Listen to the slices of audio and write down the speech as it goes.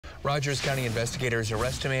Rogers County investigators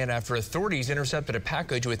arrest a man after authorities intercepted a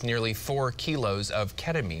package with nearly 4 kilos of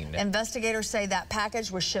ketamine. Investigators say that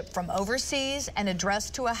package was shipped from overseas and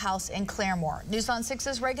addressed to a house in Claremore. News on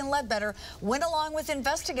 6's Reagan Ledbetter went along with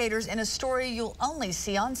investigators in a story you'll only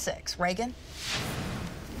see on 6. Reagan?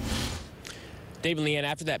 Dave and Leanne,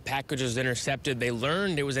 after that package was intercepted, they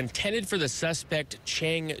learned it was intended for the suspect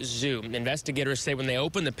Chang Zhu. Investigators say when they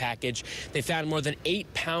opened the package, they found more than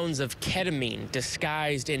 8 pounds of ketamine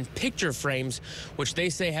disguised in picture frames, which they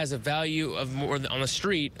say has a value of on the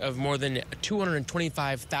street of more than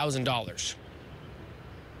 $225,000.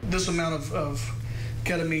 This amount of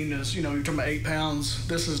ketamine is, you're talking about 8 pounds.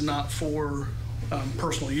 This is not for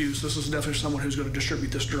personal use. This is definitely someone who's going to distribute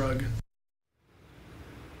this drug.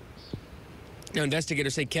 Now,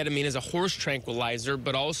 investigators say ketamine is a horse tranquilizer,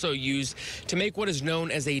 but also used to make what is known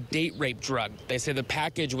as a date rape drug. They say the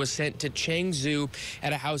package was sent to Chang Zhu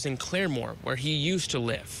at a house in Claremore, where he used to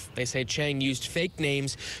live. They say Chang used fake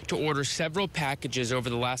names to order several packages over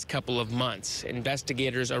the last couple of months.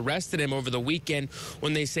 Investigators arrested him over the weekend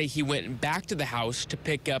when they say he went back to the house to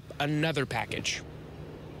pick up another package.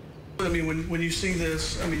 I mean, when you see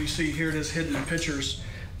this, you see here it is hidden in pictures.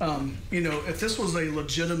 If this was a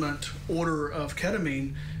legitimate order of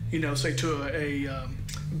ketamine, say to a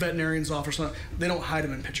veterinarian's office, they don't hide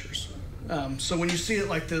them in pictures. So when you see it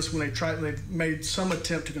like this, when they've made some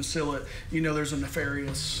attempt to conceal it, there's a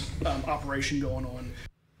nefarious operation going on.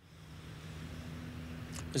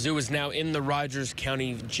 Zhu is now in the Rogers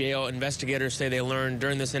County Jail. Investigators say they learned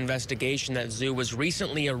during this investigation that Zhu was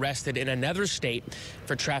recently arrested in another state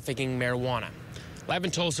for trafficking marijuana. Live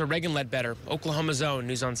in Tulsa, Reagan Ledbetter, Oklahoma's Own,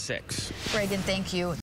 News on 6. Reagan, thank you.